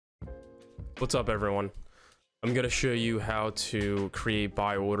What's up, everyone? I'm going to show you how to create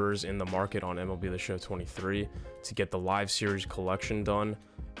buy orders in the market on MLB The Show 23 to get the live series collection done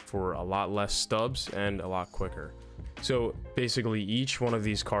for a lot less stubs and a lot quicker. So basically each one of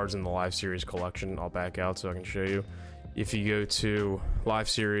these cards in the live series collection, I'll back out so I can show you. If you go to live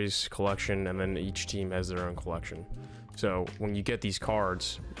series collection, and then each team has their own collection. So when you get these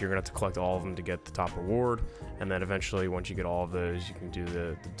cards, you're gonna have to collect all of them to get the top reward, and then eventually once you get all of those, you can do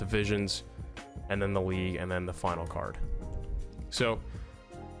the divisions, and then the league, and then the final card. So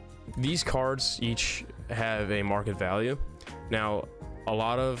these cards each have a market value. Now a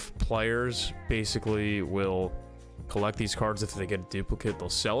lot of players basically will collect these cards. If they get a duplicate, they'll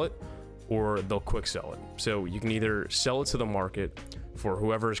sell it, or they'll quick sell it. So you can either sell it to the market for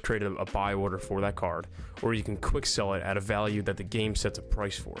whoever has created a buy order for that card, or you can quick sell it at a value that the game sets a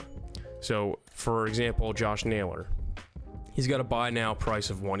price for. So for example, Josh Naylor, he's got a buy now price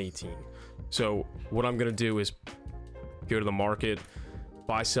of 118. So what I'm gonna do is go to the market,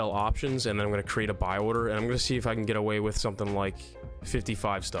 buy sell options, and then I'm gonna create a buy order, and I'm gonna see if I can get away with something like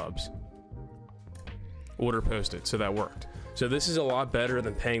 55 stubs. Order posted, so that worked. So this is a lot better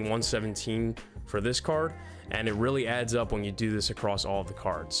than paying 117 for this card, and it really adds up when you do this across all of the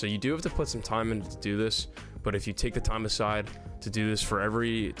cards. So you do have to put some time in to do this, but if you take the time aside to do this for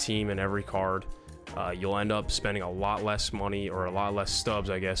every team and every card, you'll end up spending a lot less money, or a lot less stubs,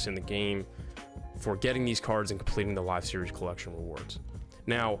 I guess, in the game for getting these cards and completing the live series collection rewards.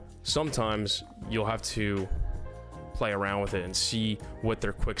 Now, sometimes you'll have to play around with it and see what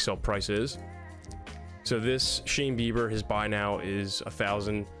their quick sell price is. So this Shane Bieber, his buy now is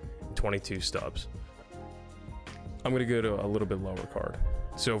 1,022 stubs. I'm gonna go to a little bit lower card.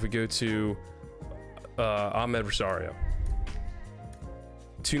 So if we go to Ahmed Rosario,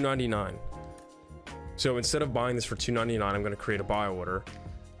 299. So instead of buying this for 299, I'm gonna create a buy order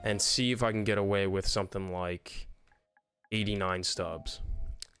and see if I can get away with something like 89 stubs.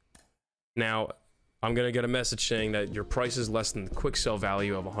 Now, I'm gonna get a message saying that your price is less than the quick sell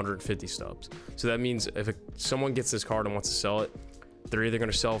value of 150 stubs. So that means if someone gets this card and wants to sell it, they're either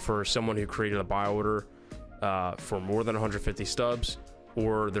gonna sell for someone who created a buy order for more than 150 stubs,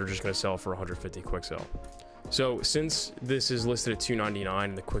 or they're just gonna sell for 150 quick sell. So since this is listed at 299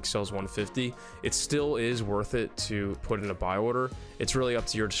 and the quick sell is 150, it still is worth it to put in a buy order. It's really up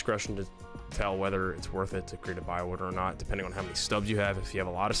to your discretion to tell whether it's worth it to create a buy order or not, depending on how many stubs you have. If you have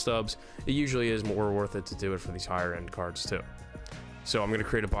a lot of stubs, it usually is more worth it to do it for these higher end cards too. So I'm going to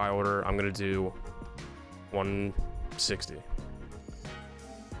create a buy order. I'm going to do 160.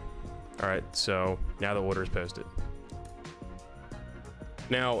 All right, so now the order is posted.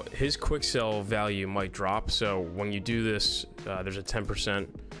 Now his quick sell value might drop, so when you do this, there's a 10%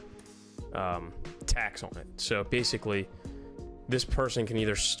 tax on it. So basically, this person can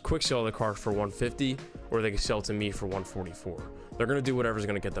either quick sell the card for 150, or they can sell to me for 144. They're gonna do whatever's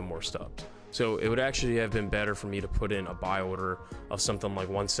gonna get them more stubs. So it would actually have been better for me to put in a buy order of something like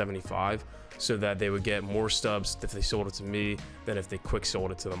 175, so that they would get more stubs if they sold it to me than if they quick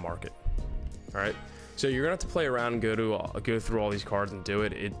sold it to the market. All right. So you're gonna have to play around and go through all these cards and do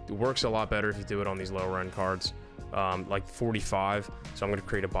it. It works a lot better if you do it on these lower end cards, like 45. So I'm gonna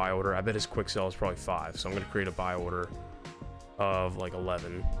create a buy order. I bet his quick sell is probably 5. So I'm gonna create a buy order of like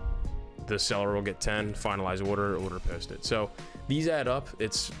 11. The seller will get 10. Finalize order posted. So these add up.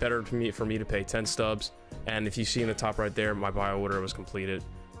 It's better for me to pay 10 stubs. And if you see in the top right there, my buy order was completed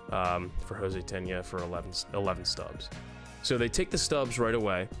for Jose Tena for 11 stubs. So they take the stubs right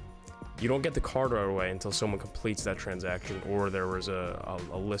away. You don't get the card right away until someone completes that transaction, or there was a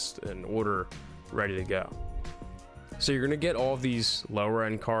list and order ready to go. So you're gonna get all of these lower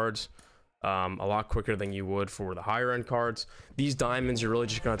end cards a lot quicker than you would for the higher end cards. These diamonds, you're really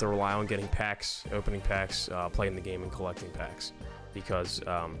just gonna have to rely on getting packs, opening packs, playing the game and collecting packs, because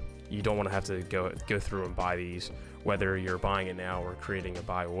you don't want to have to go through and buy these. Whether you're buying it now or creating a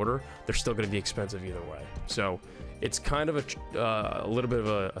buy order, they're still going to be expensive either way. So it's kind of a little bit of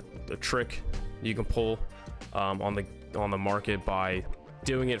a trick you can pull on the market by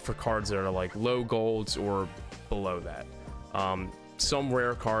doing it for cards that are like low golds or below that. Some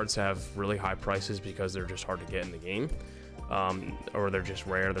rare cards have really high prices because they're just hard to get in the game, or they're just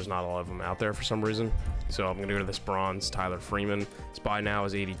rare. There's not a lot of them out there for some reason. So I'm gonna go to this bronze Tyler Freeman. His buy now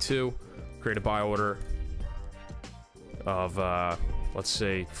is 82. Create a buy order of let's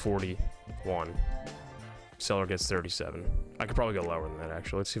say 41. Seller gets 37. I could probably go lower than that,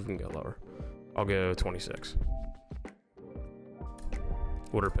 actually. Let's see if we can go lower. I'll go 26.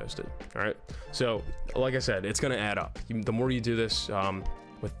 Order posted. All right, so like I said, it's gonna add up. The more you do this,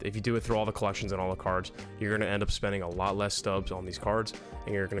 if you do it through all the collections and all the cards, you're going to end up spending a lot less stubs on these cards,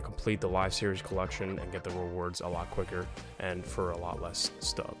 and you're going to complete the live series collection and get the rewards a lot quicker and for a lot less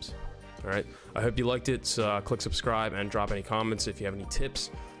stubs. All right, I hope you liked it. Click subscribe and drop any comments if you have any tips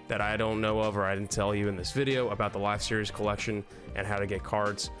that I don't know of or I didn't tell you in this video about the live series collection and how to get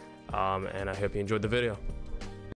cards. And I hope you enjoyed the video.